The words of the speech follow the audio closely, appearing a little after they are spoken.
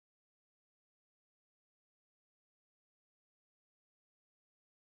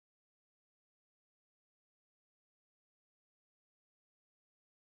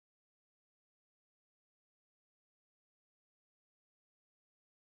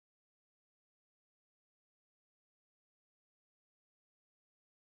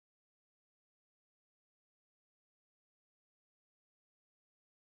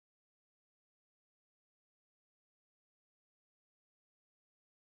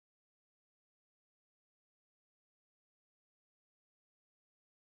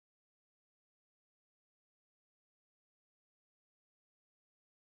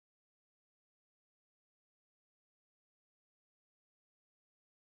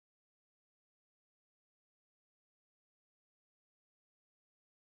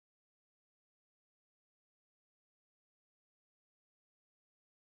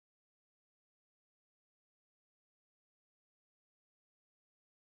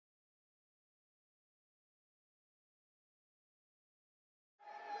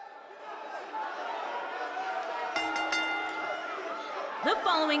The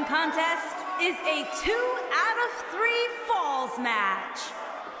following contest is a 2 out of 3 falls match.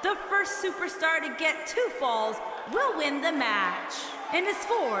 The first superstar to get 2 falls will win the match and is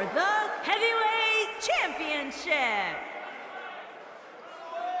for the Heavyweight Championship.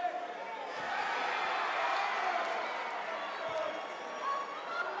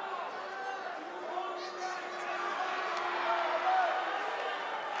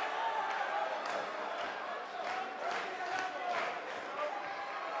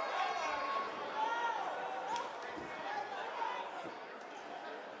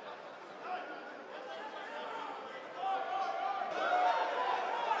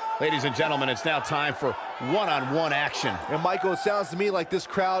 Ladies and gentlemen, it's now time for one-on-one action. And Michael, it sounds to me like this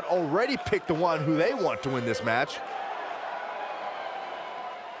crowd already picked the one who they want to win this match.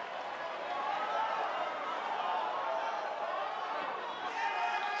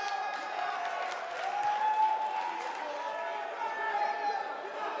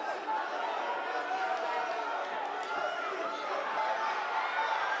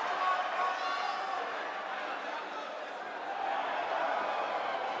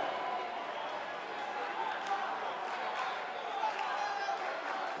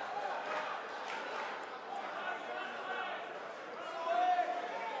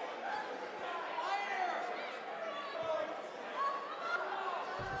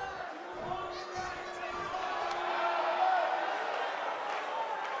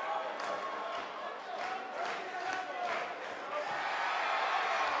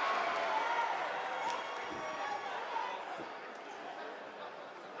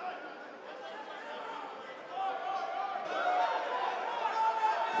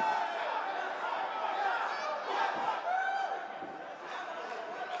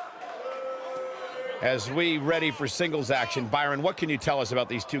 As we ready for singles action, Byron, what can you tell us about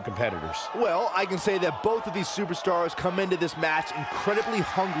these two competitors? Well, I can say that both of these superstars come into this match incredibly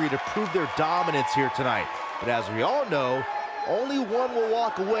hungry to prove their dominance here tonight. But as we all know, only one will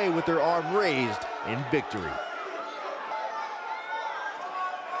walk away with their arm raised in victory.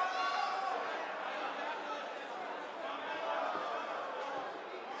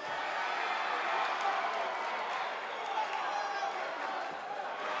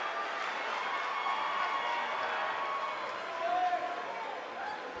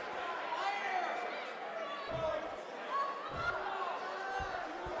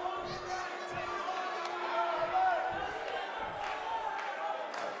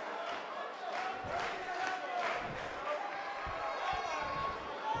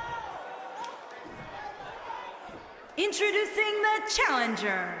 Introducing the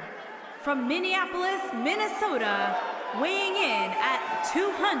challenger from Minneapolis, Minnesota, weighing in at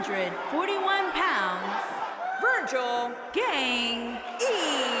 241 pounds, Virgil Gagne.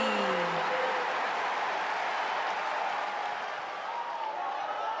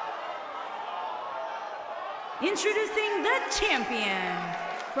 Introducing the champion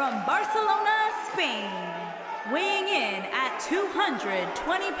from Barcelona, Spain, weighing in at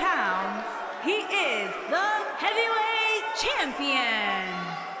 220 pounds, he is the heavyweight champion,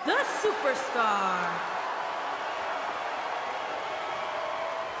 the superstar.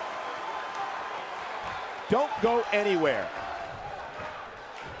 Don't go anywhere.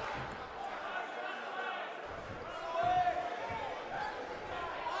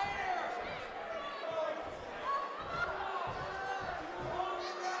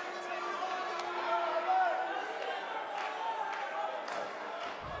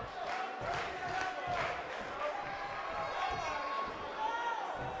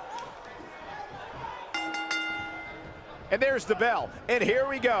 And there's the bell, and here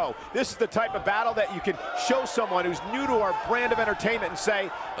we go. This is the type of battle that you can show someone who's new to our brand of entertainment and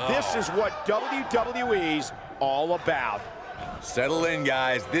say, this is what WWE's all about. Settle in,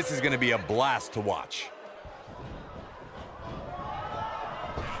 guys. This is going to be a blast to watch.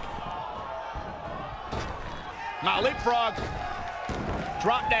 Now leapfrog,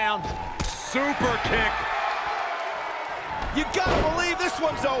 drop down, Super kick. You gotta believe this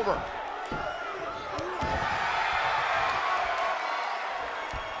one's over.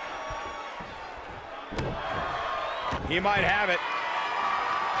 He might have it.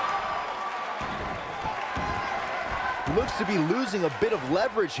 Looks to be losing a bit of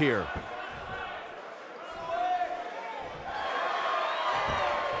leverage here.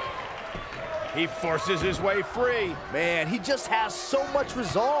 He forces his way free. Man, he just has so much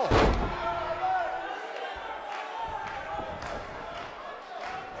resolve.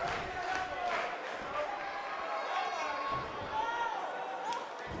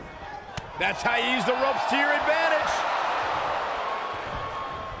 That's how you use the ropes to your advantage.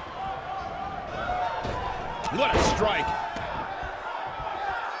 what a strike.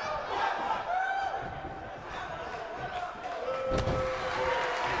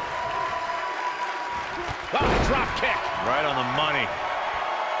 drop kick. Right on the money.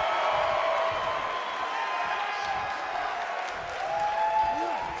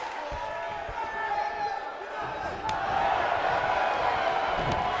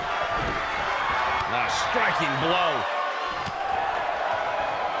 A striking blow.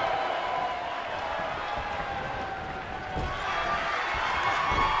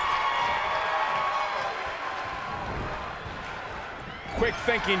 Quick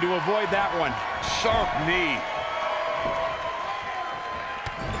thinking to avoid that one. Sharp knee.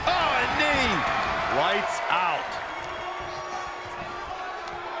 Oh, a knee! Lights out.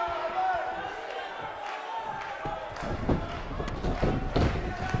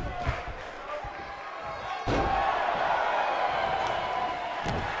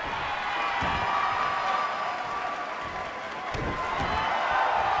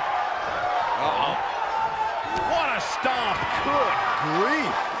 Uh-oh. What a stomp. Good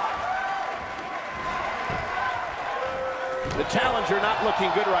grief. The challenger not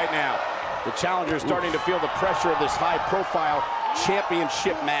looking good right now. The challenger is starting to feel the pressure of this high-profile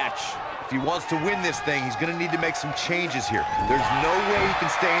championship match. If he wants to win this thing, he's going to need to make some changes here. There's no way he can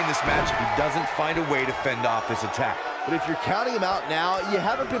stay in this match if he doesn't find a way to fend off this attack. But if you're counting him out now, you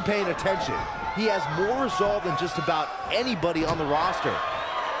haven't been paying attention. He has more resolve than just about anybody on the roster.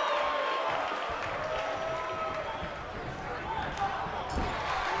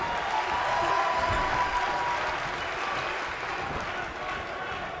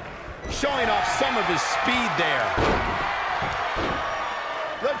 Showing off some of his speed there.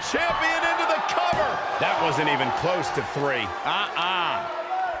 The champion into the cover. That wasn't even close to 3.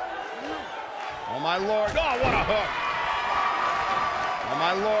 Oh, my Lord. Oh, what a hook. Oh,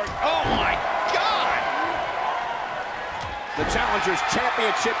 my Lord. Oh, my God. The challenger's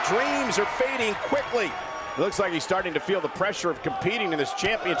championship dreams are fading quickly. It looks like he's starting to feel the pressure of competing in this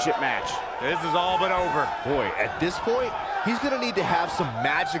championship match. This is all but over. Boy, at this point, he's going to need to have some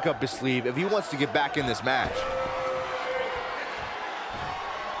magic up his sleeve if he wants to get back in this match.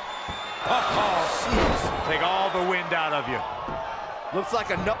 Oh, take all the wind out of you. Looks like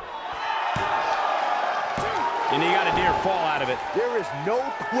a no. And he got a near fall out of it. There is no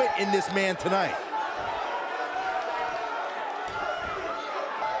quit in this man tonight.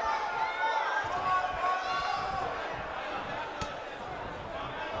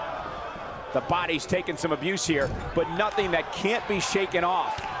 The body's taking some abuse here, but nothing that can't be shaken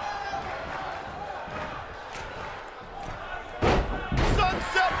off.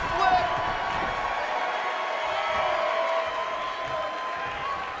 Sunset flip!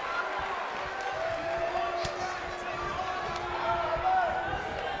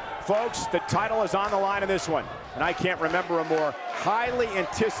 Folks, the title is on the line in this one, and I can't remember a more highly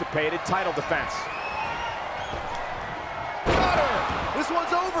anticipated title defense. Got her! This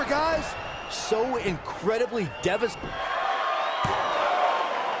one's over, guys. So incredibly devastating.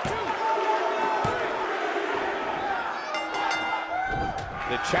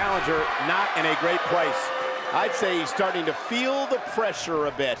 The challenger not in a great place. I'd say he's starting to feel the pressure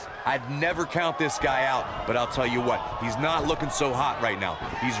a bit. I'd never count this guy out, but I'll tell you what, he's not looking so hot right now.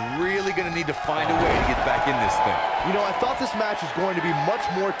 He's really going to need to find a way to get back in this thing. You know, I thought this match was going to be much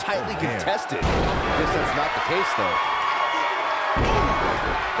more tightly contested. I guess that's not the case, though.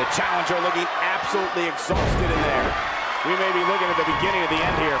 The challenger looking absolutely exhausted in there. We may be looking at the beginning of the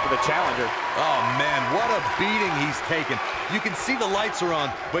end here for the challenger. Oh, man, what a beating he's taken. You can see the lights are on,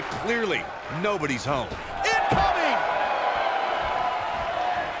 but clearly nobody's home. Incoming!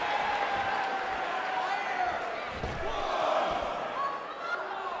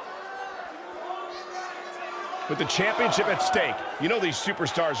 With the championship at stake, you know these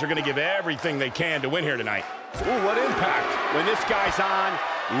superstars are going to give everything they can to win here tonight. Ooh, what impact. When this guy's on,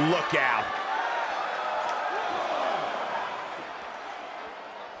 look out.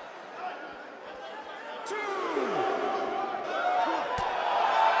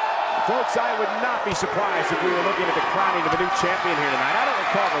 Folks, I would not be surprised if we were looking at the crowning of a new champion here tonight. I don't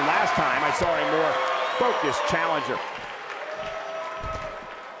recall the last time I saw a more focused challenger.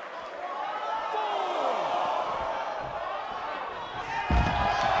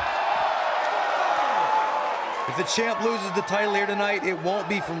 If the champ loses the title here tonight, it won't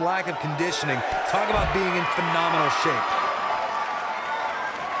be from lack of conditioning. Talk about being in phenomenal shape.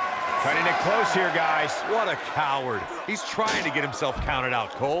 Cutting it close here, guys. What a coward. He's trying to get himself counted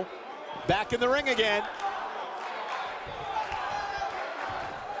out, Cole. Back in the ring again.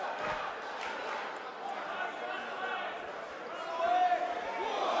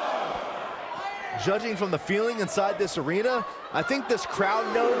 Judging from the feeling inside this arena, I think this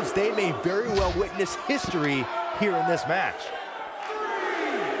crowd knows they may very well witness history here in this match.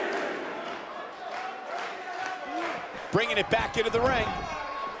 bringing it back into the ring.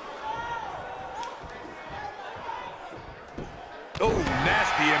 Oh,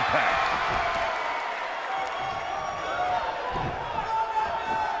 nasty impact.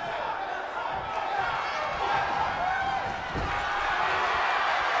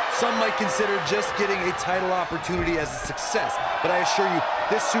 Some might consider just getting a title opportunity as a success, but I assure you,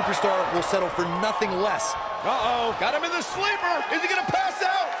 this superstar will settle for nothing less. Uh-oh, got him in the sleeper. Is he gonna pass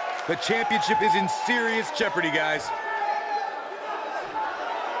out? The championship is in serious jeopardy, guys.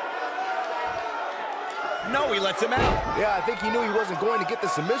 No, he lets him out. Yeah, I think he knew he wasn't going to get the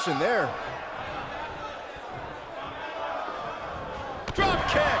submission there. Drop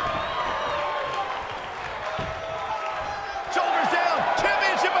kick. Shoulders down.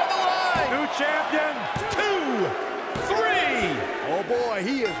 Championship on the line. New champion. 2, 3. Oh boy,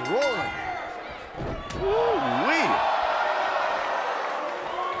 he is rolling. Woo-wee.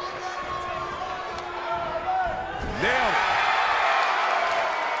 Nailed it.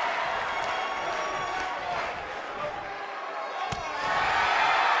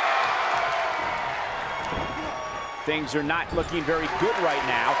 Things are not looking very good right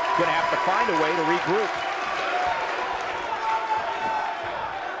now. Gonna have to find a way to regroup.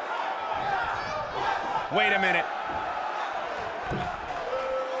 Wait a minute.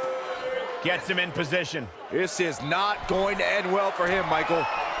 Gets him in position. This is not going to end well for him, Michael.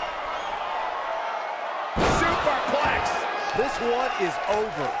 Superplex. This one is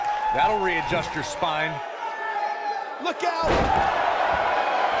over. That'll readjust your spine. Look out!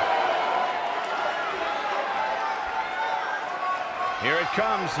 Here it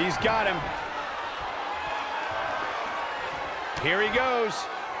comes. He's got him. Here he goes.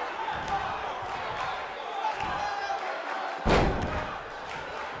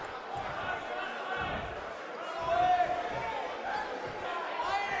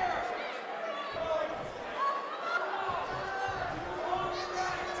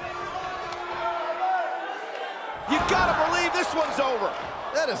 You gotta believe this one's over.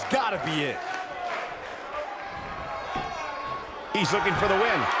 That has got to be it. He's looking for the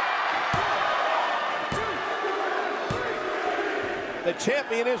win. The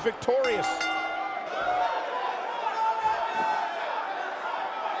champion is victorious.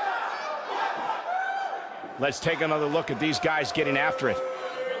 Let's take another look at these guys getting after it.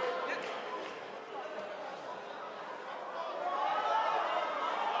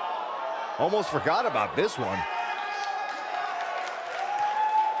 Almost forgot about this one.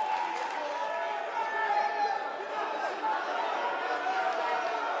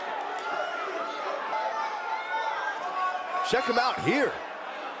 Check him out here.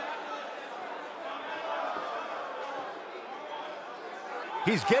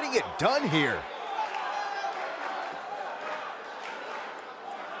 He's getting it done here.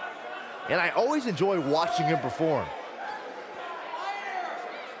 And I always enjoy watching him perform.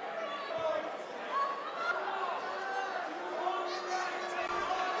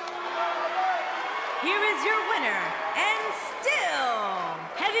 Here is your winner, and still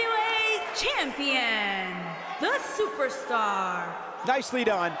heavyweight champion, the Superstar. Nicely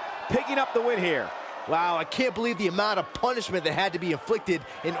done, picking up the win here. Wow, I can't believe the amount of punishment that had to be inflicted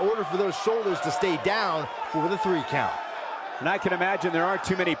in order for those shoulders to stay down for the 3 count. And I can imagine there aren't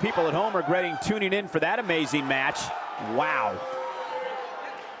too many people at home regretting tuning in for that amazing match. Wow.